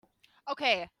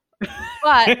Okay.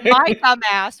 But my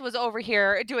dumbass was over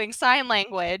here doing sign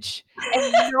language,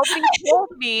 and nobody told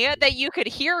me that you could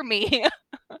hear me.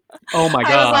 Oh my I was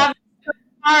God. laughing so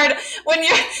hard when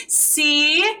you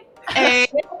C-A.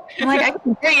 I'm like, I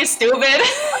can hear you, stupid.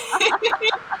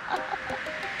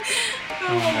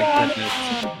 Oh my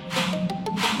goodness.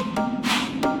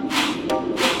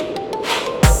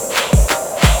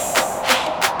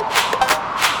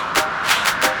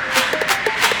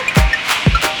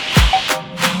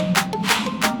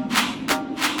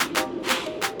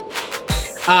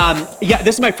 Yeah,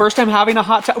 this is my first time having a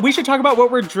hot toddy. We should talk about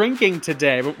what we're drinking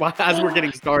today as we're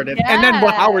getting started, and then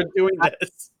how we're doing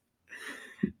this.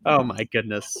 Oh my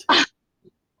goodness.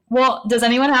 Well, did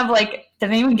anyone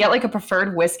get like a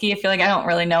preferred whiskey? I feel like I don't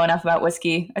really know enough about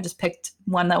whiskey. I just picked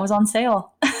one that was on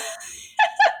sale.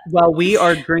 Well,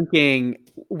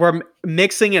 we're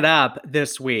mixing it up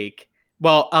this week.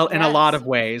 Well, in a lot of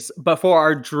ways. But for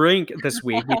our drink this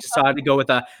week, we decided to go with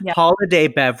a holiday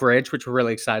beverage, which we're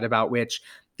really excited about, which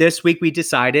this week we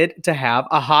decided to have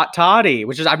a hot toddy,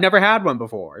 which is, I've never had one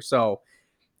before. So,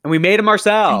 and we made them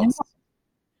ourselves.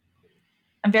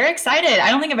 I'm very excited.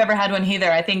 I don't think I've ever had one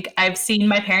either. I think I've seen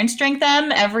my parents drink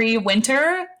them every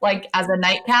winter, like as a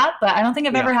nightcap, but I don't think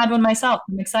I've ever had one myself.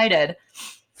 I'm excited.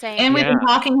 Same. And we've been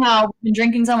talking how we've been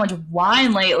drinking so much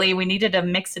wine lately. We needed to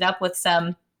mix it up with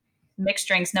some mixed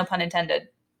drinks, no pun intended.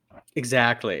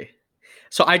 Exactly.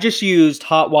 So I just used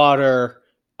hot water,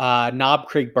 Knob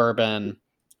Creek bourbon,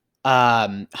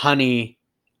 honey,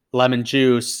 lemon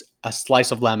juice, a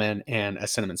slice of lemon, and a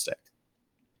cinnamon stick.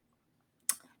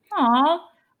 Aw.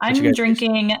 I'm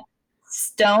drinking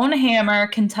Stone Hammer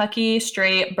Kentucky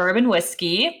Straight Bourbon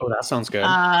Whiskey. Oh, that sounds good.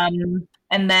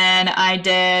 And then I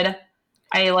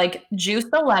juiced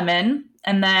the lemon,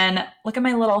 and then look at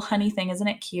my little honey thing. Isn't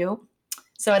it cute?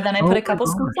 So then I put a couple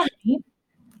scoops of honey.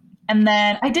 And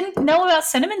then I didn't know about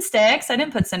cinnamon sticks. I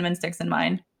didn't put cinnamon sticks in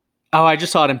mine. Oh, I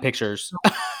just saw it in pictures.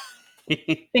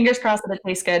 Fingers crossed that it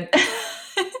tastes good.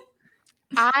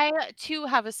 I, too,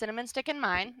 have a cinnamon stick in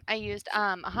mine. I used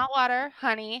hot water,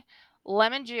 honey,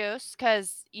 lemon juice,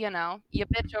 because, you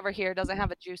bitch over here doesn't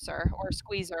have a juicer or a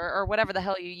squeezer or whatever the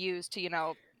hell you use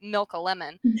to, milk a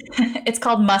lemon. It's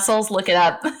called Muscles. Look it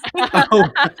up.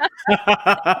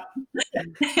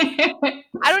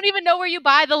 I don't even know where you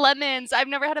buy the lemons. I've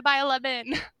never had to buy a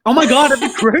lemon. Oh my God, at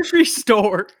the grocery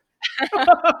store.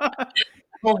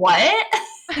 Well, what?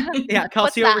 Yeah,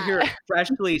 Kelsey over here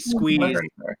freshly squeezed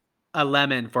a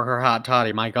lemon for her hot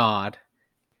toddy. My God.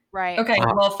 Right. Okay.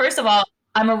 Wow. Well, first of all,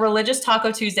 I'm a religious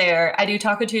Taco Tuesdayer. I do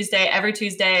Taco Tuesday every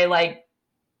Tuesday, like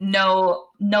no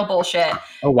bullshit.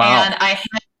 Oh wow. And I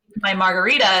had my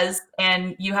margaritas,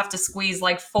 and you have to squeeze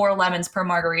like 4 lemons per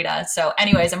margarita. So,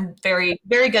 anyways, I'm very,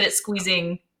 very good at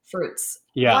squeezing fruits.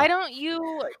 Yeah. Why don't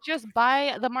you just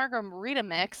buy the margarita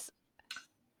mix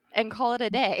and call it a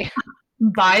day?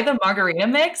 Buy the margarita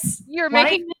mix? You're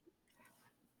making.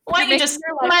 Why don't you just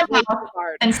slap my mouth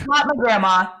and slap my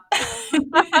grandma?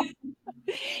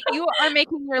 You are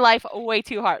making your life way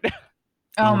too hard.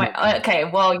 Oh my. Okay.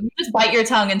 Well, you just bite your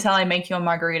tongue until I make you a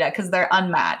margarita, because they're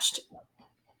unmatched.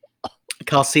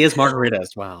 Calcia's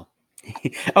margaritas. Wow.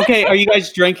 Okay. Are you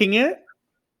guys drinking it?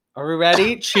 Are we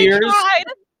ready? Cheers.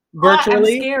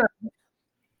 Virtually. I'm scared.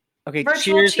 Okay.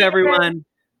 Cheers, everyone.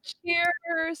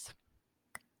 Cheers.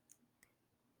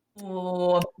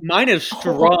 Ooh. Mine is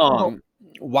strong.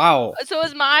 Wow. So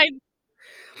is mine.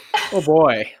 Oh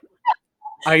boy.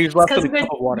 I use less than a cup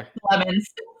of water. Lemons.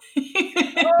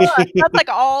 That's like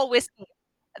all whiskey.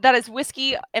 That is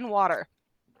whiskey and water.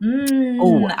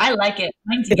 I like it.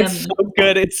 Mine's it's so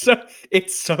good. It's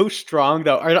so strong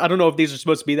though. I don't know if these are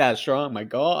supposed to be that strong. My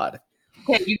God.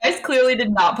 Okay, you guys clearly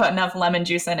did not put enough lemon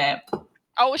juice in it.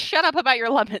 Oh, shut up about your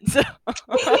lemons. I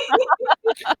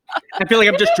feel like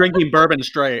I'm just drinking bourbon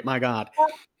straight. My God.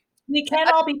 We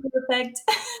can't all be perfect.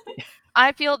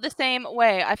 I feel the same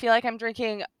way. I feel like I'm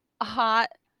drinking hot,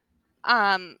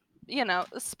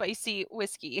 spicy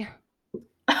whiskey.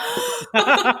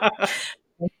 I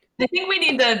think we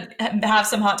need to have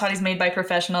some hot toddies made by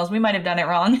professionals. We might have done it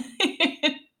wrong.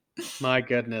 My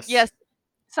goodness. Yes.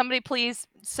 Somebody please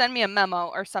send me a memo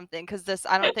or something, because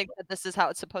I don't think that this is how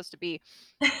it's supposed to be.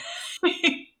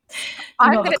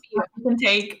 I'm going to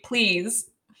take, please.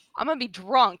 I'm going to be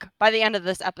drunk by the end of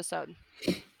this episode.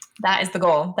 That is the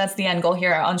goal. That's the end goal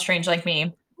here on Strange Like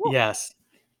Me. Yes.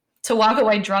 To walk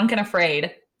away drunk and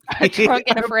afraid. Drunk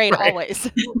and afraid, always.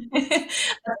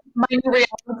 My new reality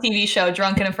TV show,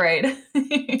 Drunk and Afraid.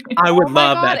 I would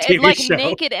love that TV it's show. Like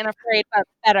Naked and Afraid, but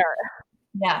better.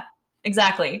 Yeah,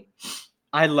 exactly.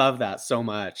 I love that so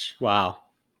much. Wow.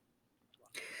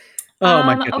 Oh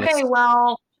my goodness. Okay,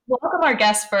 well, welcome our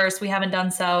guests first. We haven't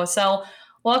done so. So,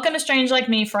 welcome to Strange Like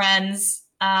Me, friends.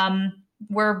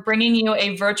 We're bringing you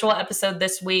a virtual episode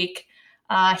this week.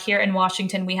 Here in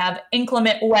Washington, we have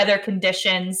inclement weather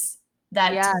conditions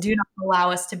that do not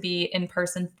allow us to be in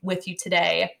person with you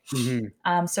today.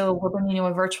 Mm-hmm. So we're bringing you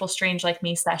a virtual Strange Like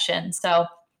Me session. So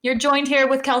you're joined here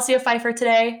with Kelsey Pfeiffer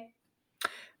today.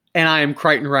 And I am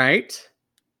Crichton Wright.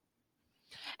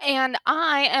 And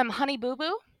I am Honey Boo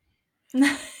Boo.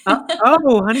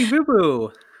 Oh, Honey Boo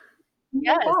Boo.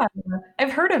 Yes.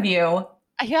 I've heard of you.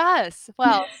 Yes.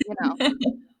 Well,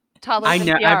 toddlers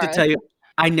and I have to tell you,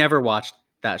 I never watched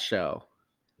that show.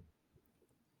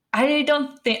 I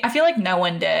feel like no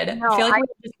one did. No, I feel like we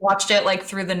just watched it like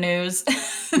through the news.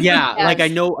 Yeah, like I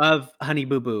know of Honey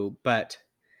Boo Boo, but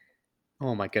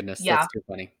oh my goodness, that's too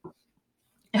funny.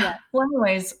 Yeah. Well,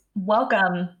 anyways,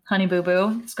 welcome, Honey Boo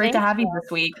Boo. It's great to have you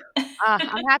this week.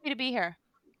 I'm happy to be here.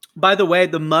 By the way,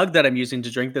 the mug that I'm using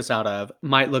to drink this out of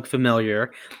might look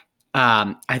familiar.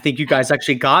 I think you guys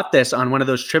actually got this on one of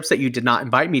those trips that you did not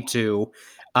invite me to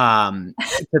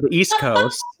the East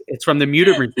Coast. It's from the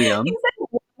Muted Museum.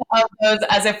 Those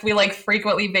as if we like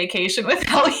frequently vacation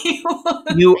without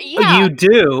you. You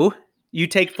do. You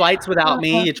take flights without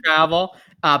me. You travel.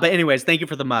 But anyways, thank you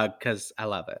for the mug because I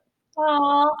love it.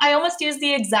 Oh, I almost used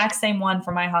the exact same one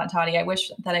for my hot toddy. I wish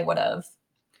that I would have.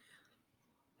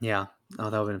 Yeah. Oh,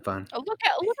 that would have been fun. Oh, look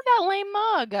at that lame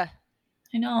mug.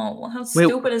 I know. How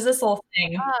stupid is this little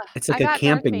thing? It's like a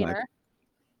camping mug.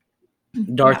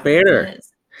 Darth Vader.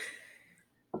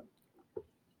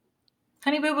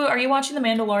 Honey Boo Boo, are you watching The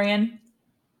Mandalorian?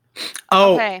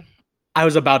 Oh, okay. I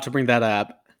was about to bring that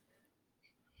up.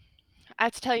 I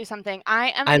have to tell you something.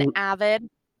 I am an avid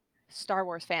Star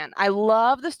Wars fan. I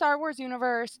love the Star Wars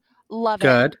universe. Love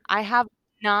it. I have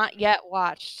not yet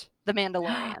watched The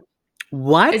Mandalorian.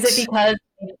 What? Is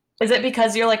it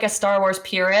because you're like a Star Wars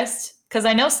purist? Because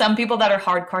I know some people that are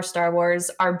hardcore Star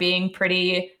Wars are being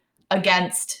pretty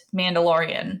against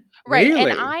Mandalorian. Right.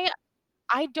 Really? And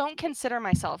I don't consider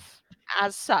myself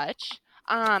as such.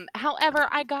 However,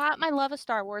 I got my love of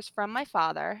Star Wars from my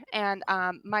father, and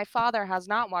my father has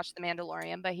not watched The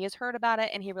Mandalorian, but he has heard about it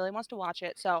and he really wants to watch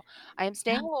it. So I am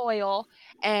staying loyal,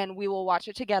 and we will watch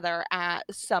it together at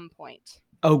some point.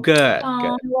 Oh, good.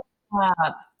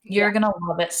 You're gonna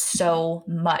love it so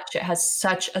much. It has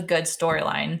such a good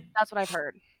storyline. That's what I've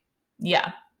heard.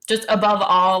 Yeah. Just above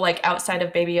all, like outside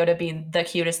of Baby Yoda being the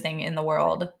cutest thing in the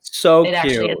world. So it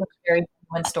actually is a very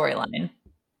fun storyline.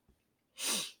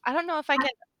 I don't know if I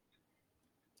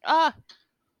can.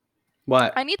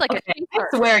 What? I need like a I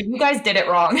swear, you guys did it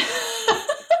wrong.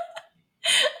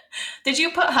 Did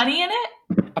you put honey in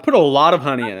it? I put a lot of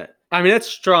honey in it. I mean, that's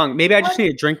strong. Maybe I just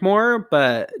need to drink more,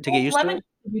 but to get used to it.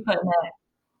 Did you put in it?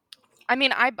 I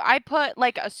mean, I put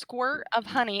like a squirt of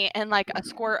honey and like a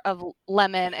squirt of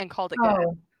lemon and called it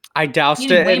good. I doused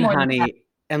it in honey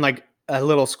and like a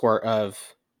little squirt of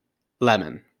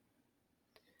lemon.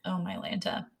 Oh my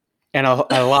Lanta. And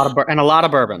a lot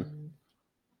of bourbon.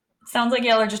 Sounds like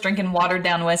y'all are just drinking watered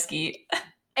down whiskey.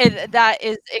 That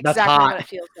is exactly what it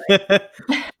feels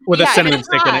like. With a cinnamon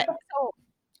stick in it.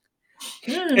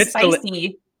 It's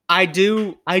spicy. I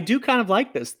do kind of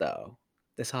like this though.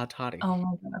 This hot toddy. Oh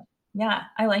my god. Yeah,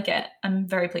 I like it. I'm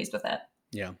very pleased with it.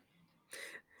 Yeah.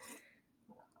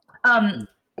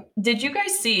 Did you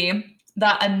guys see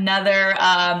that another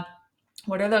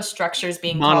what are those structures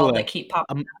being called that keep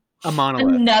popping up? A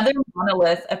monolith. Another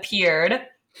monolith appeared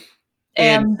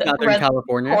in Southern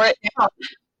California.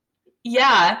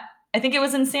 Yeah. I think it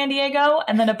was in San Diego,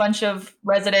 and then a bunch of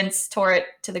residents tore it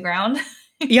to the ground.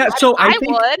 Yeah, so I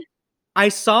think would. I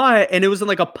saw it, and it was in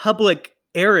like a public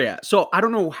area. So I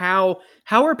don't know how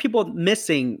are people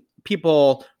missing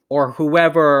people or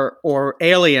whoever or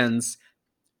aliens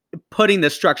putting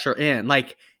this structure in?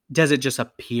 Like, does it just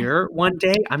appear one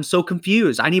day? I'm so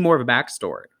confused. I need more of a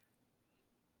backstory.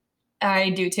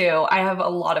 I do too. I have a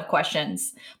lot of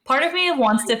questions. Part of me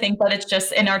wants to think that it's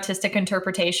just an artistic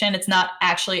interpretation. It's not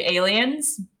actually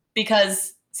aliens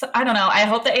because I don't know. I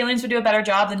hope the aliens would do a better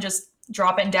job than just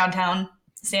drop it in downtown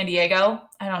San Diego.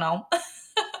 I don't know.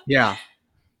 Yeah.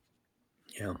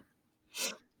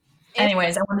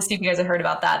 Anyways, I want to see if you guys have heard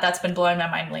about that. That's been blowing my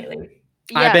mind lately.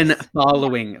 Yes. I've been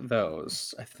following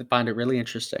those. I find it really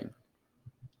interesting.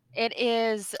 It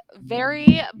is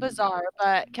very bizarre,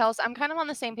 but Kels, I'm kind of on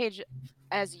the same page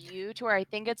as you to where I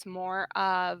think it's more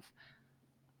of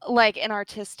like an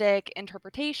artistic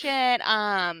interpretation.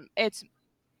 I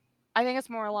think it's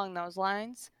more along those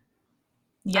lines.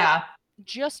 Yeah.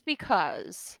 Just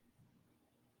because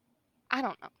I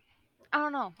don't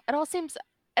know. It all seems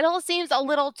a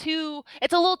little too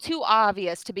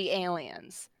obvious to be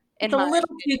aliens. It's a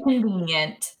little too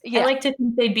convenient. Yeah. I like to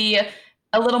think they'd be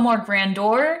a little more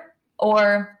grandeur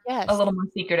or Yes. a little more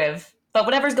secretive. But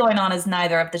whatever's going on is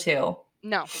neither of the two.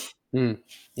 No.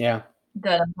 Yeah.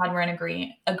 Good. I'm glad we're in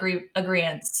agreement.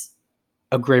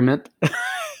 Agreement.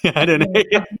 I don't know.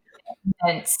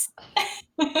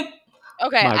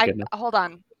 Okay, hold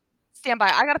on. Stand by.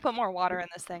 I got to put more water in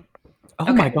this thing.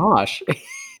 Oh my gosh.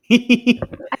 Where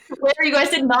you guys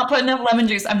did not put enough lemon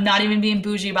juice. I'm not even being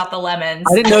bougie about the lemons.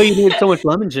 I didn't know you needed so much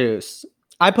lemon juice.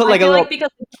 I put like a little. I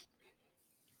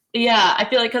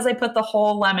feel like because I put the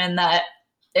whole lemon that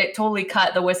it totally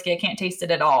cut the whiskey. I can't taste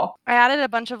it at all. I added a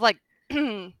bunch of like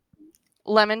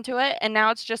lemon to it, and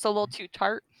now it's just a little too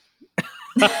tart.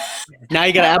 Now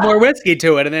you got to add more whiskey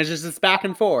to it, and then it's just back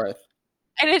and forth.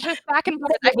 And it's just back and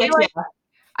forth.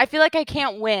 I feel like I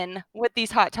can't win with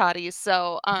these hot toddies.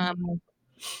 So,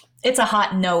 it's a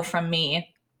hot no from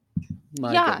me.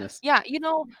 My goodness. Yeah. You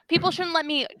know, people shouldn't let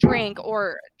me drink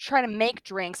or try to make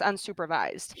drinks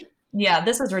unsupervised. Yeah,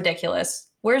 this is ridiculous.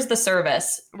 Where's the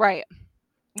service? Right.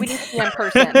 We need to be in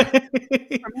person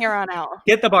from here on out.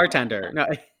 Get the bartender. No.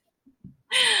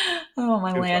 Oh,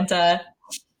 my Lanta.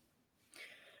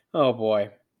 Oh, boy.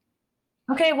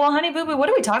 Okay, well, Honey Boo Boo, what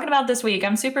are we talking about this week?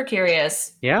 I'm super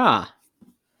curious. Yeah.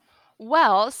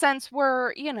 Well, since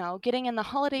we're, getting in the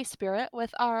holiday spirit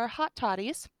with our hot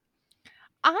toddies,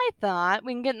 I thought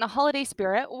we can get in the holiday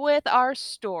spirit with our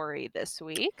story this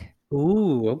week.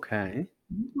 Ooh, okay.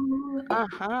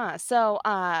 So,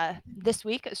 this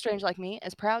week, Strange Like Me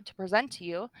is proud to present to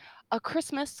you A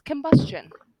Christmas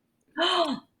Combustion.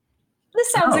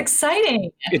 This sounds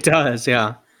exciting. It does,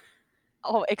 yeah.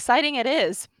 Oh, exciting it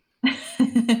is.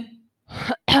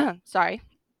 Sorry.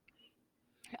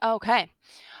 Okay.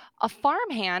 A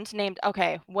farmhand named...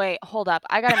 Okay, wait, hold up.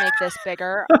 I gotta make this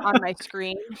bigger on my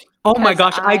screen. Oh my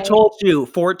gosh, I told you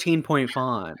 14-point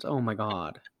font. Oh my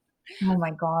god. Oh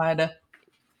my god.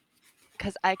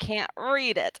 Because I can't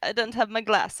read it. I don't have my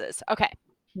glasses. Okay.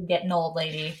 You're getting old,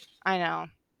 lady. I know.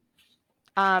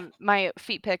 My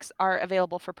feet pics are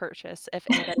available for purchase if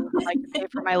anybody would like to pay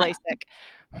for my LASIK.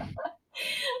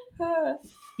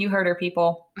 You heard her,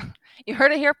 people. You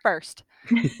heard it here first.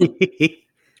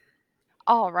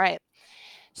 All right.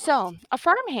 So, a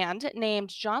farmhand named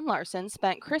John Larson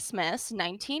spent Christmas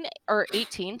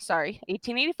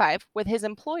 1885 with his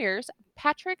employers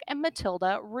Patrick and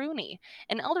Matilda Rooney,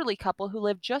 an elderly couple who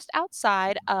lived just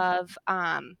outside of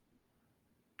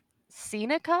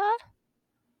Seneca,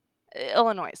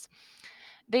 Illinois.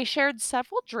 They shared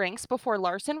several drinks before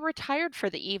Larson retired for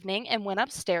the evening and went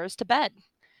upstairs to bed.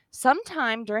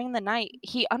 Sometime during the night,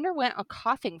 he underwent a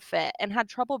coughing fit and had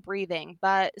trouble breathing,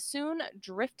 but soon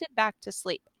drifted back to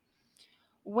sleep.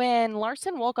 When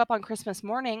Larson woke up on Christmas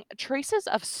morning, traces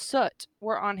of soot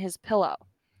were on his pillow.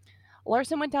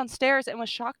 Larson went downstairs and was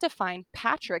shocked to find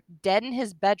Patrick dead in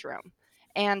his bedroom,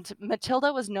 and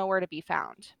Matilda was nowhere to be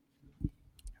found.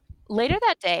 Later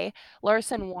that day,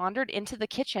 Larson wandered into the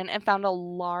kitchen and found a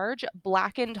large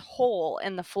blackened hole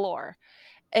in the floor.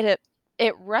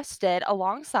 It rested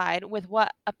alongside with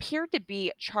what appeared to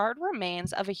be charred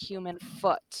remains of a human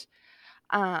foot.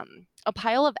 A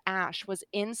pile of ash was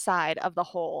inside of the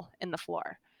hole in the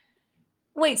floor.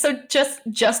 Wait, so just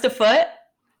a foot?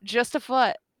 Just a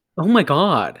foot. Oh my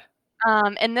god.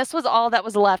 And this was all that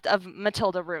was left of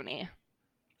Matilda Rooney.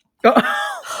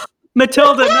 Oh,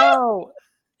 Matilda, no!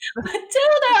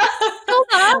 Matilda!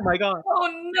 Oh my god.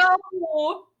 Oh no!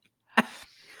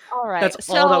 All right. That's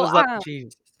all that was left.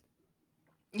 Jeez.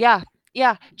 Yeah.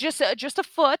 Just a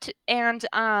foot and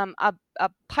a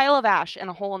pile of ash and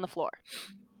a hole in the floor.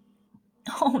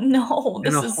 Oh no!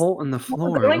 This is a hole in the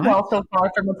floor. Going well so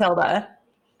far for Matilda.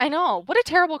 I know. What a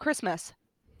terrible Christmas.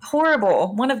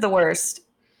 Horrible. One of the worst.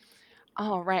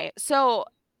 All right. So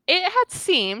it had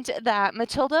seemed that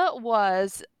Matilda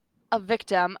was a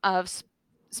victim of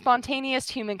spontaneous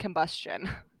human combustion.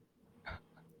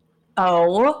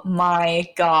 Oh my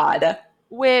god.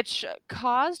 Which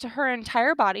caused her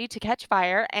entire body to catch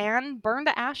fire and burn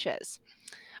to ashes.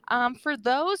 For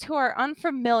those who are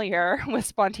unfamiliar with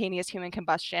spontaneous human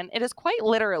combustion, it is quite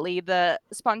literally the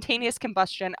spontaneous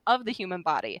combustion of the human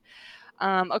body.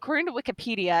 According to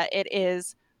Wikipedia, it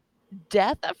is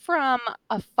death from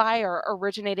a fire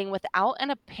originating without an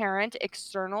apparent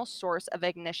external source of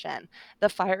ignition. The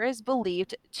fire is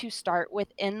believed to start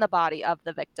within the body of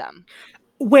the victim.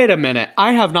 Wait a minute.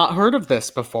 I have not heard of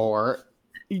this before.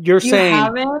 You're saying... You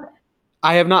haven't?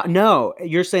 I have not. No.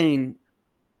 You're saying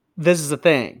this is a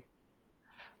thing.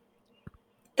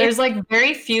 There's like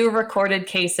very few recorded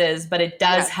cases, but it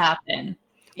does happen.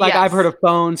 Like I've heard of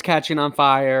phones catching on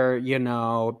fire,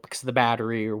 because of the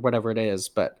battery or whatever it is,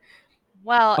 but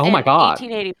Well, Oh in my God.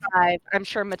 1885, I'm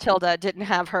sure Matilda didn't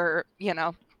have her, didn't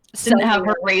have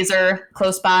her razor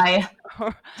close by.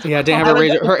 Yeah, didn't have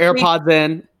her AirPods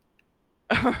in.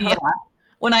 Yeah.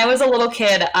 When I was a little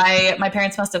kid, my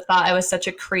parents must have thought I was such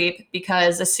a creep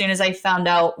because as soon as I found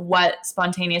out what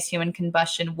spontaneous human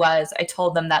combustion was, I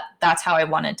told them that that's how I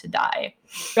wanted to die.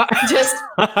 Just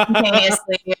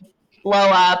spontaneously blow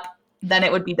up, then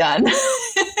it would be done.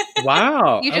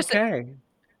 Wow. You okay.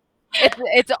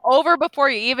 It's over before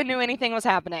you even knew anything was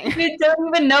happening. You don't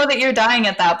even know that you're dying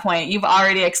at that point. You've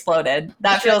already exploded.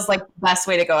 That feels like the best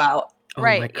way to go out.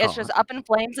 Right. It's just up in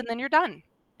flames and then you're done.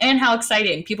 And how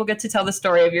exciting. People get to tell the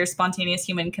story of your spontaneous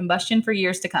human combustion for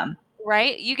years to come.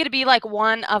 Right? You get to be like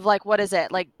one of like, what is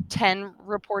it? Like 10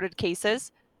 reported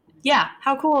cases. Yeah.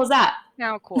 How cool is that?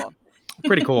 How cool.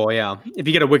 Pretty cool, yeah. If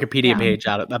you get a Wikipedia page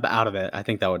out of it, I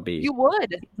think that would be. You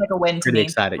would. It's like a win to pretty me.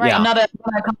 excited, right. yeah. I'm not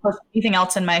accomplished anything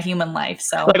else in my human life,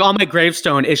 so. Like on my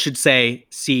gravestone, it should say,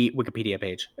 see Wikipedia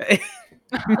page. A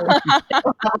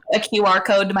QR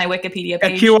code to my Wikipedia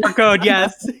page. A QR code,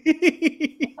 yes.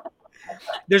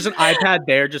 There's an iPad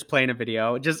there just playing a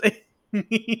video. Just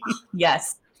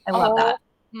Yes, I love that.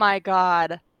 My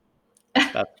God.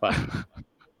 That's fun.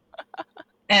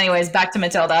 Anyways, back to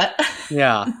Matilda.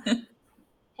 Yeah.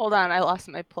 Hold on, I lost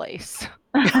my place.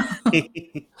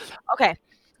 Okay.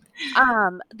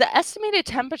 The estimated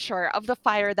temperature of the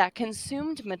fire that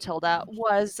consumed Matilda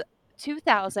was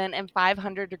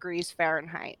 2,500 degrees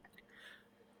Fahrenheit.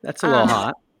 That's a little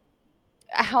hot.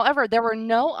 However, there were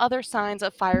no other signs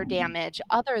of fire damage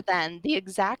other than the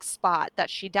exact spot that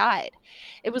she died.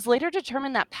 It was later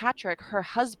determined that Patrick, her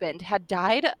husband, had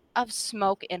died of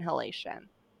smoke inhalation.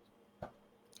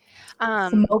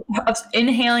 Smoke, of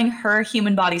inhaling her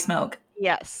human body smoke.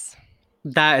 Yes.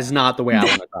 That is not the way I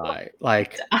want to die.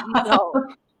 Like, no.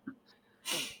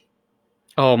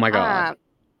 Oh my God.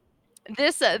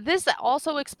 This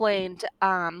also explained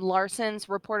Larson's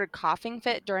reported coughing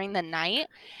fit during the night,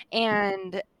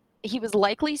 and he was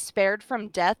likely spared from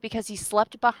death because he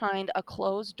slept behind a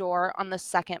closed door on the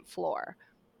second floor.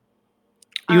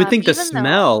 You would think the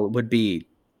smell would be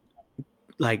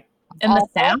like... And the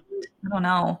sound? I don't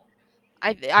know.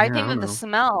 I think that the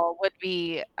smell would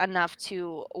be enough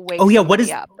to wake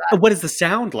somebody up. What does the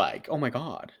sound like? Oh my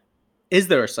God. Is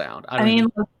there a sound? I mean,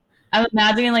 I'm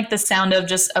imagining like the sound of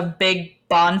just a big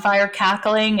bonfire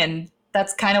cackling, and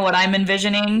that's kind of what I'm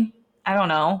envisioning. I don't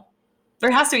know. There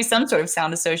has to be some sort of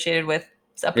sound associated with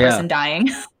a person dying.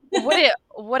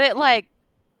 Would it like...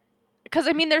 Because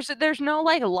I mean, there's no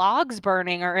like logs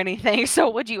burning or anything. So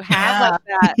would you have like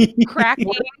that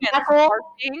cracking and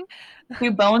sparking?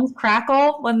 Do bones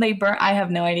crackle when they burn? I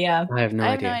have no idea. I have no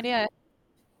idea.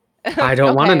 I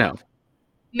don't want to know.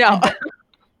 No.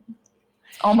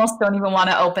 Almost don't even want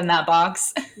to open that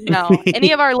box. No.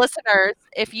 Any of our listeners,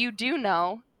 if you do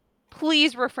know,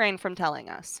 please refrain from telling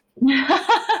us.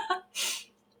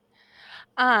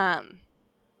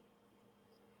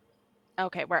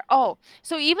 Okay,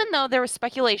 so even though there was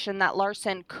speculation that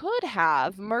Larson could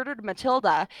have murdered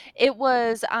Matilda, it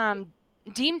was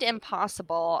deemed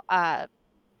impossible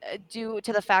due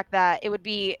to the fact that it would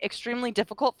be extremely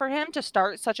difficult for him to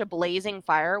start such a blazing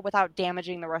fire without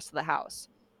damaging the rest of the house.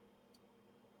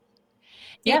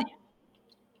 Yeah.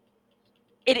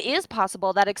 It is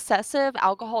possible that excessive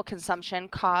alcohol consumption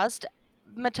caused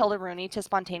Matilda Rooney to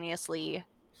spontaneously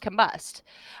combust.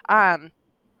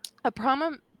 A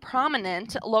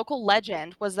prominent local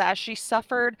legend was that she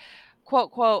suffered, quote,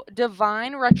 quote,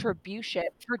 divine retribution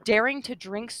for daring to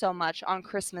drink so much on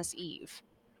Christmas Eve.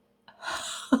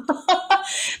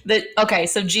 Okay,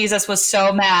 so Jesus was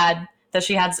so mad that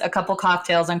she had a couple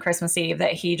cocktails on Christmas Eve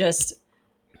that he just...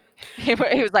 He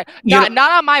was like, not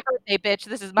on my birthday, bitch.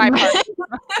 This is my party.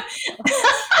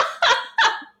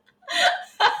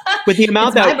 With the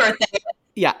amount my birthday.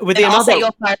 Yeah, with the amount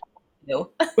that...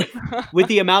 With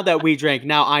the amount that we drank,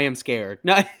 now I am scared.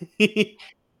 No.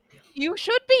 You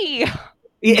should be.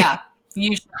 Yeah,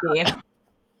 you should be.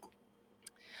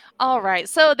 All right.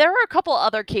 So there are a couple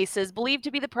other cases believed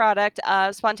to be the product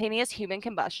of spontaneous human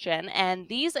combustion, and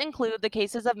these include the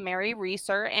cases of Mary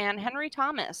Reeser and Henry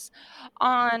Thomas.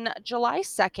 On July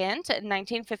 2nd,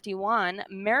 1951,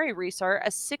 Mary Reeser, a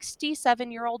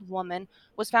 67-year-old woman,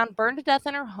 was found burned to death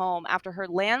in her home after her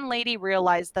landlady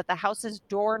realized that the house's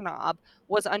doorknob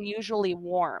was unusually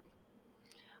warm.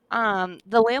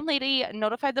 The landlady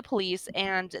notified the police,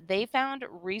 and they found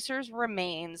Reeser's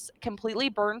remains completely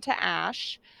burned to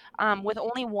ash, with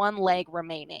only one leg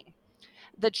remaining.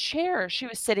 The chair she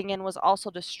was sitting in was also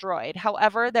destroyed.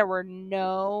 However, there was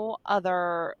no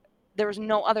other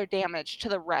damage to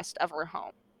the rest of her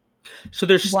home. So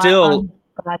there's still...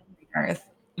 on Earth?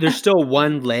 there's still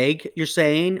one leg, you're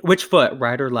saying? Which foot,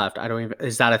 right or left? I don't even,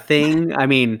 is that a thing? I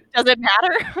mean, Does it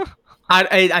matter?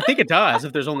 I think it does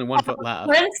if there's only one foot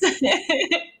left.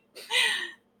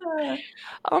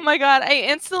 Oh my god, I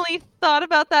instantly thought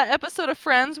about that episode of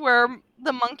Friends where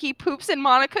the monkey poops in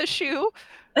Monica's shoe.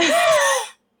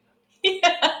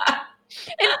 Yeah.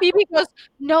 And Phoebe goes,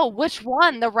 "No, which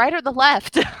one? The right or the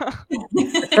left?"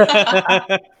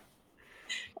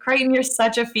 Creighton, you're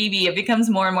such a Phoebe. It becomes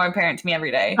more and more apparent to me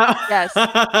every day. Yes.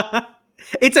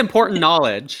 It's important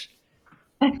knowledge.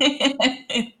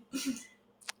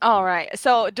 All right.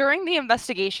 So during the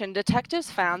investigation, detectives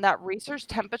found that Reese's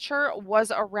temperature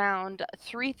was around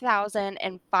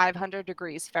 3,500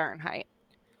 degrees Fahrenheit.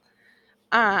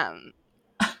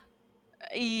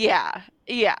 Yeah,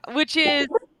 which is.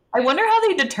 I wonder how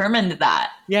they determined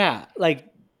that. Yeah, like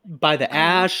by the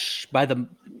ash, by the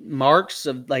marks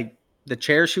of like the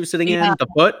chair she was sitting in, the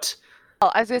foot.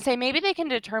 Well, I was gonna say maybe they can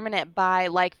determine it by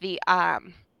like the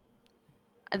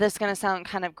this is gonna sound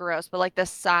kind of gross, but like the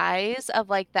size of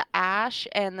like the ash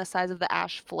and the size of the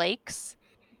ash flakes.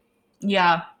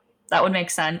 Yeah, that would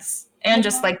make sense. And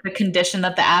just like the condition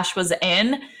that the ash was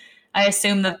in. I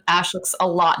assume the ash looks a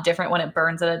lot different when it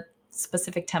burns at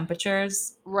specific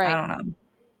temperatures. Right. I don't know.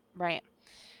 Right.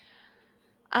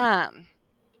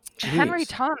 Henry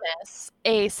Thomas,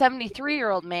 a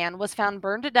 73-year-old man, was found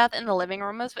burned to death in the living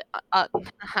room of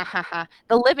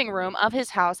his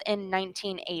house in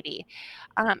 1980.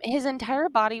 His entire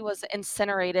body was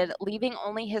incinerated, leaving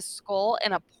only his skull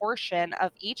and a portion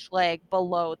of each leg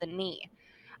below the knee.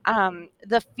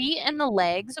 The feet and the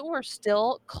legs were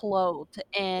still clothed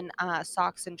in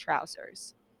socks and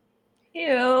trousers.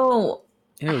 Ew.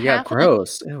 Ew, yeah,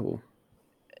 gross. Ew.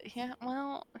 Yeah,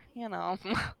 well, you know.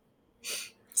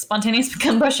 Spontaneous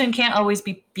combustion can't always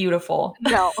be beautiful.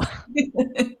 No.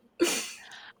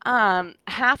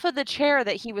 Half of the chair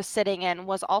that he was sitting in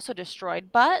was also destroyed,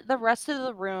 but the rest of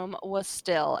the room was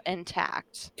still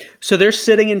intact. So they're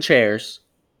sitting in chairs,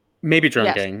 maybe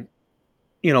drinking,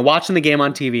 watching the game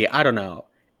on TV. I don't know.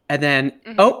 And then,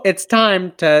 it's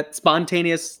time to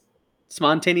spontaneously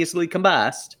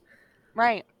combust.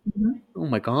 Right. Mm-hmm. Oh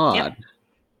my God. Yep. I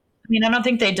mean, I don't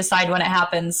think they decide when it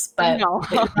happens, but no,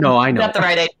 I know. At the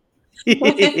right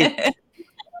age.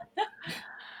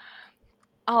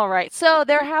 All right. So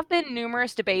there have been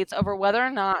numerous debates over whether or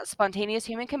not spontaneous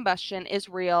human combustion is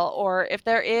real, or if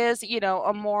there is,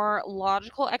 a more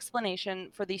logical explanation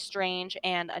for these strange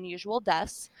and unusual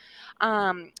deaths.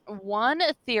 One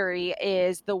theory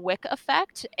is the wick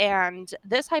effect, and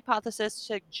this hypothesis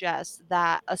suggests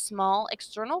that a small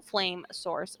external flame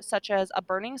source, such as a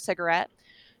burning cigarette,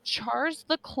 chars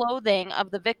the clothing of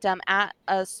the victim at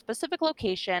a specific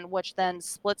location, which then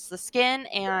splits the skin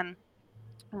and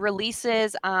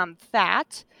releases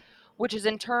fat, which is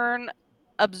in turn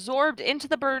absorbed into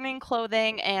the burning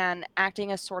clothing and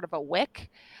acting as sort of a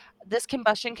wick. This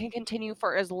combustion can continue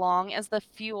for as long as the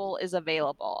fuel is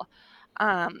available.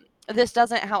 This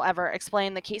doesn't, however,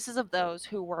 explain the cases of those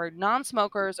who were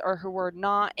non-smokers or who were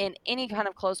not in any kind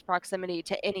of close proximity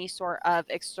to any sort of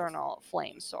external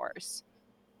flame source.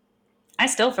 I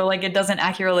still feel like it doesn't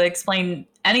accurately explain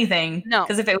anything. No.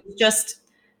 Because if it was just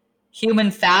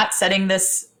human fat setting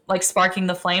this, like sparking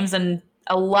the flames, and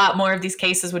a lot more of these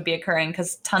cases would be occurring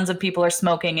because tons of people are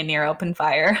smoking in near open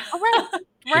fire. Oh,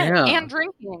 right. Yeah. And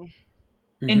drinking.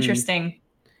 Mm-hmm. Interesting.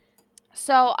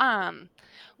 So,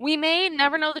 we may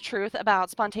never know the truth about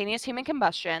spontaneous human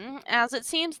combustion, as it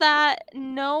seems that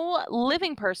no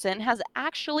living person has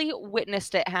actually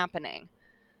witnessed it happening.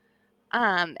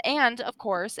 And, of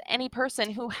course, any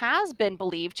person who has been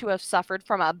believed to have suffered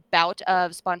from a bout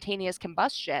of spontaneous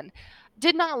combustion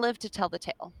did not live to tell the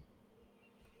tale.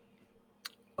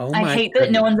 Oh I hate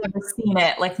that no one's ever seen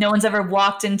it. Like, no one's ever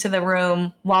walked into the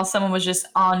room while someone was just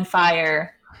on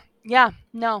fire. Yeah,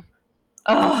 no.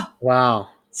 Oh, wow.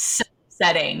 So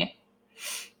upsetting.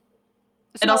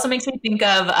 It also makes me think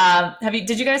of,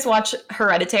 did you guys watch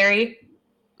Hereditary?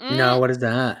 No, what is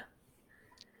that?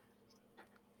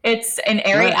 It's an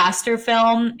Ari Aster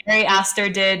film. Ari Aster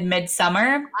did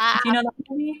Midsummer. Do you know that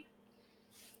movie?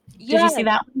 Yeah. Did you see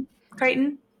that one,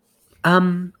 Creighton?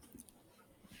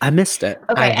 I missed it.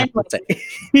 Okay,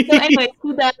 anyway,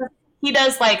 he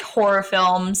does like horror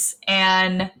films,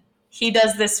 and he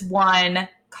does this one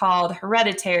called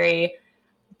Hereditary.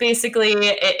 Basically,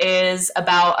 it is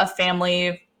about a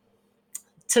family.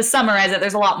 To summarize it,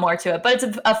 there's a lot more to it, but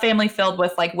it's a family filled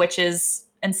with like witches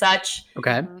and such.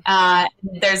 Okay.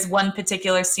 There's one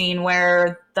particular scene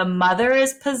where the mother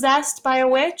is possessed by a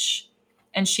witch,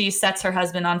 and she sets her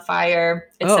husband on fire.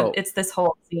 Oh. It's this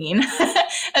whole scene.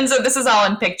 And so this is all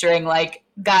I'm picturing, like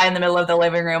guy in the middle of the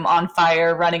living room on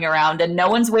fire, running around, and no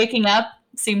one's waking up.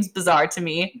 Seems bizarre to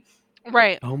me.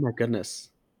 Right. Oh my goodness.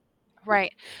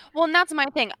 Right. Well, and that's my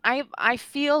thing. I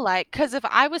feel like, because if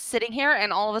I was sitting here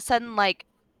and all of a sudden, like,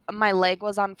 my leg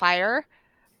was on fire,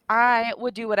 I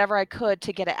would do whatever I could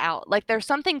to get it out. Like, there's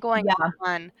something going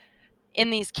on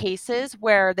in these cases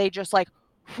where they just, like,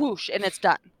 whoosh, and it's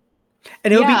done.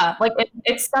 And like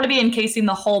it's got to be encasing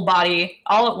the whole body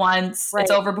all at once. Right.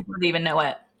 It's over before they even know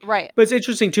it. Right. But it's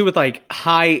interesting too with like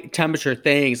high temperature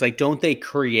things. Like, don't they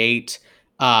create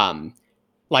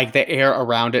like the air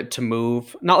around it to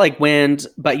move? Not like wind,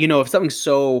 but you know, if something's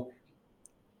so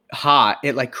hot,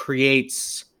 it like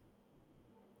creates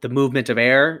the movement of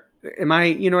air.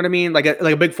 You know what I mean? Like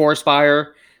a big forest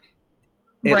fire.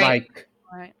 It Right.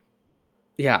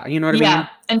 Yeah, you know what I mean? Yeah,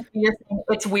 and you're saying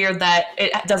it's weird that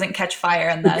it doesn't catch fire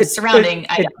in the surrounding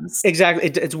items. Exactly.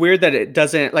 It's weird that it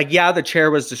doesn't, like, yeah, the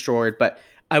chair was destroyed, but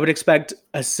I would expect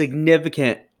a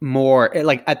significant more,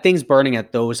 like, at things burning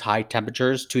at those high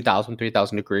temperatures, 2,000,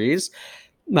 3,000 degrees,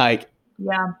 like,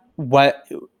 yeah, what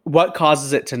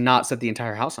causes it to not set the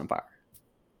entire house on fire?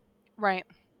 Right.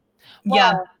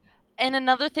 Yeah. Well, and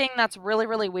another thing that's really,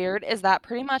 really weird is that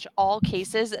pretty much all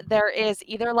cases, there is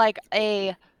either like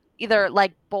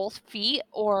both feet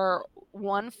or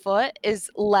one foot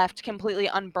is left completely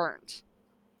unburnt.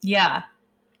 Yeah.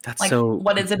 That's like, so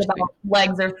what is it about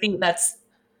legs or feet that's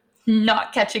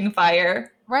not catching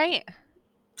fire? Right.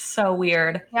 So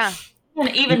weird. Yeah.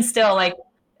 And even still, like,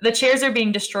 the chairs are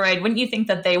being destroyed. Wouldn't you think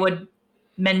that they would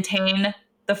maintain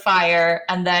the fire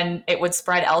and then it would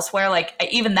spread elsewhere? Like,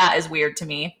 even that is weird to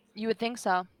me. You would think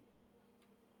so.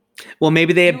 Well,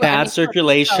 maybe they had bad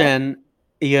circulation.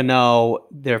 You know,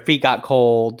 their feet got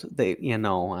cold. They, you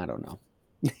know, I don't know.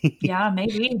 Yeah,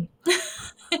 maybe.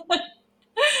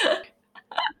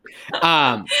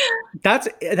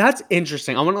 That's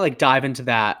interesting. I want to like dive into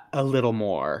that a little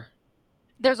more.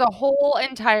 There's a whole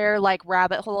entire like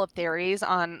rabbit hole of theories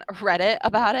on Reddit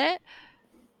about it.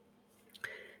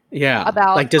 Yeah.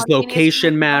 About like, does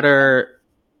location matter?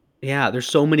 Yeah, there's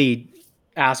so many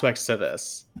aspects to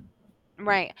this.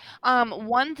 Right.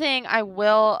 One thing I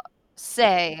will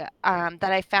say that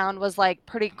I found was like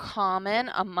pretty common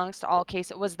amongst all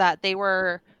cases was that they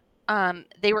were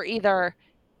either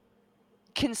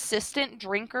consistent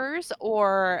drinkers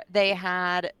or they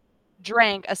had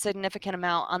drank a significant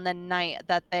amount on the night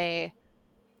that they,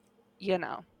 you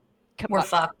know, we're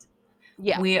fucked.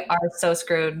 Yeah. We are so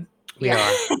screwed. We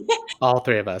are. All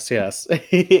three of us, yes.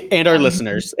 And our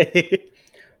listeners.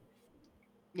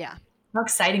 Yeah. How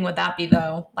exciting would that be,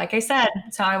 though? Like I said,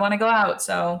 it's how I want to go out.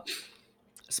 So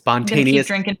spontaneous. Keep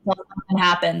drinking until something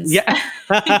happens. Yeah.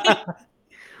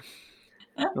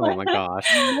 Oh my gosh.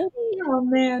 Oh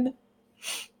man.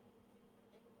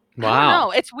 Wow.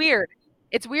 No, it's weird.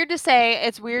 It's weird to say.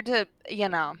 It's weird to, you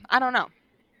know, I don't know.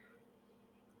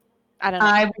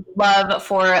 I would love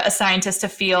for a scientist to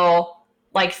feel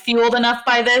like fueled enough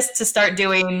by this to start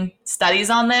doing studies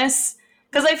on this.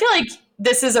 Because I feel like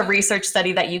this is a research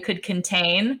study that you could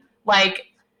contain. Like,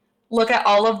 look at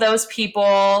all of those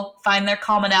people, find their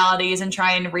commonalities, and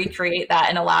try and recreate that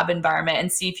in a lab environment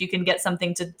and see if you can get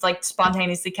something to like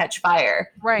spontaneously catch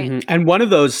fire. Right. Mm-hmm. And one of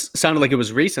those sounded like it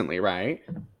was recently, right?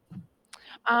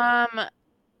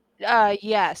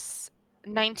 Yes.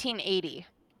 1980.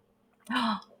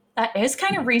 That is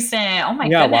kind of recent. Oh my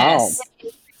goodness. Wow.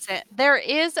 There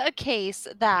is a case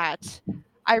that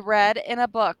I read in a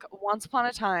book once upon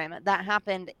a time that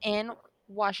happened in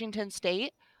Washington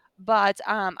State, but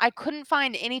I couldn't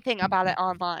find anything about it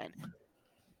online.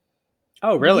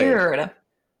 Oh, really? Weird.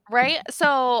 Right?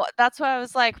 So that's why I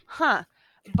was like, huh.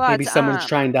 But maybe someone's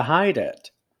trying to hide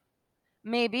it.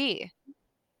 Maybe.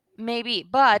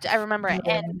 But I remember it.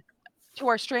 And to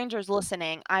our strangers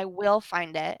listening, I will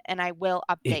find it and I will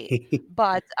update.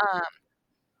 But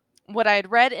what I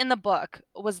had read in the book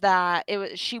was that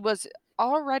she was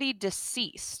already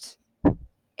deceased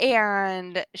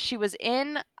and she was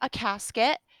in a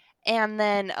casket, and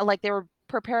then like they were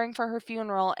preparing for her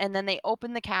funeral, and then they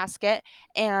opened the casket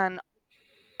and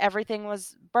everything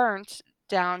was burnt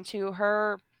down to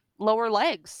her lower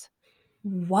legs.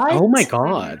 What? Oh my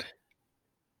God.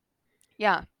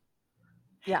 Yeah.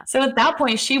 So at that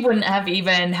point, she wouldn't have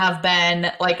even have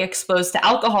been like exposed to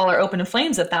alcohol or open to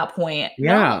flames at that point.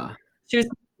 Yeah. No. She was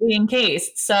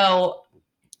encased. So,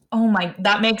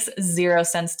 that makes zero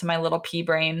sense to my little pea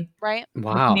brain. Right.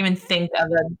 Wow. I can't even think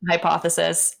of a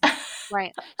hypothesis.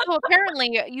 Right. So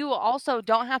apparently you also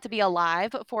don't have to be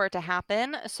alive for it to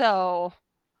happen. So.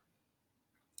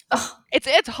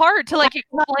 It's hard to like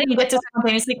explain. You get to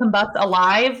spontaneously combust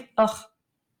alive. Ugh.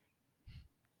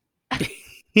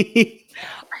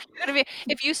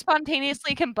 If you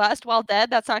spontaneously combust while dead,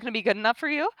 that's not going to be good enough for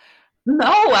you?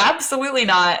 No, absolutely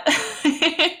not.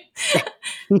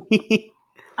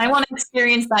 I want to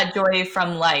experience that joy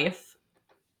from life.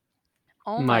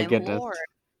 Oh my goodness. Lord.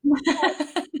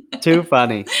 Too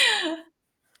funny.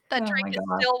 That drink is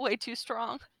still way too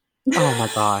strong. Oh my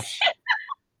gosh.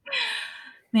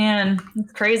 Man,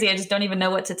 it's crazy. I just don't even know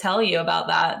what to tell you about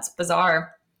that. It's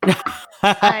bizarre.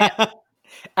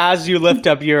 As you lift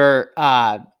up your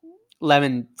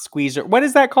lemon squeezer. What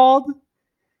is that called?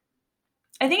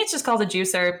 I think it's just called a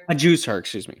juicer. A juicer,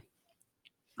 excuse me.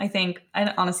 I think.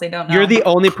 I honestly don't know. You're the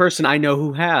only person I know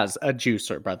who has a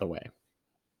juicer, by the way.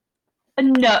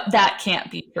 No, that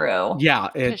can't be true. Yeah,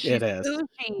 it is.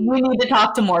 We need to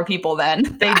talk to more people then.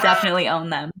 They definitely own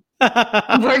them.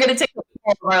 We're going to take a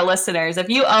poll of our listeners. If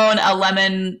you own a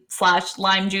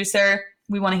lemon/lime juicer,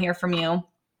 we want to hear from you.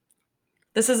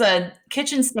 This is a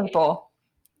kitchen staple.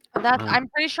 I'm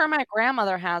pretty sure my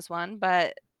grandmother has one,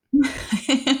 but...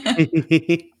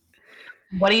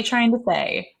 What are you trying to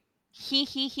say?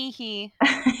 He.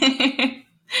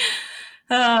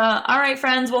 All right,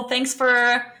 friends. Well, thanks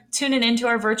for tuning into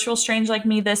our virtual Strange Like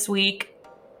Me this week.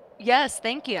 Yes,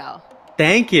 thank you.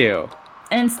 Thank you.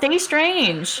 And stay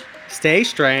strange. Stay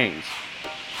strange.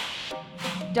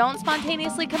 Don't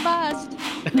spontaneously combust.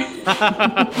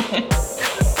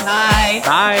 Bye.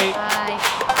 Bye.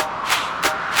 Bye.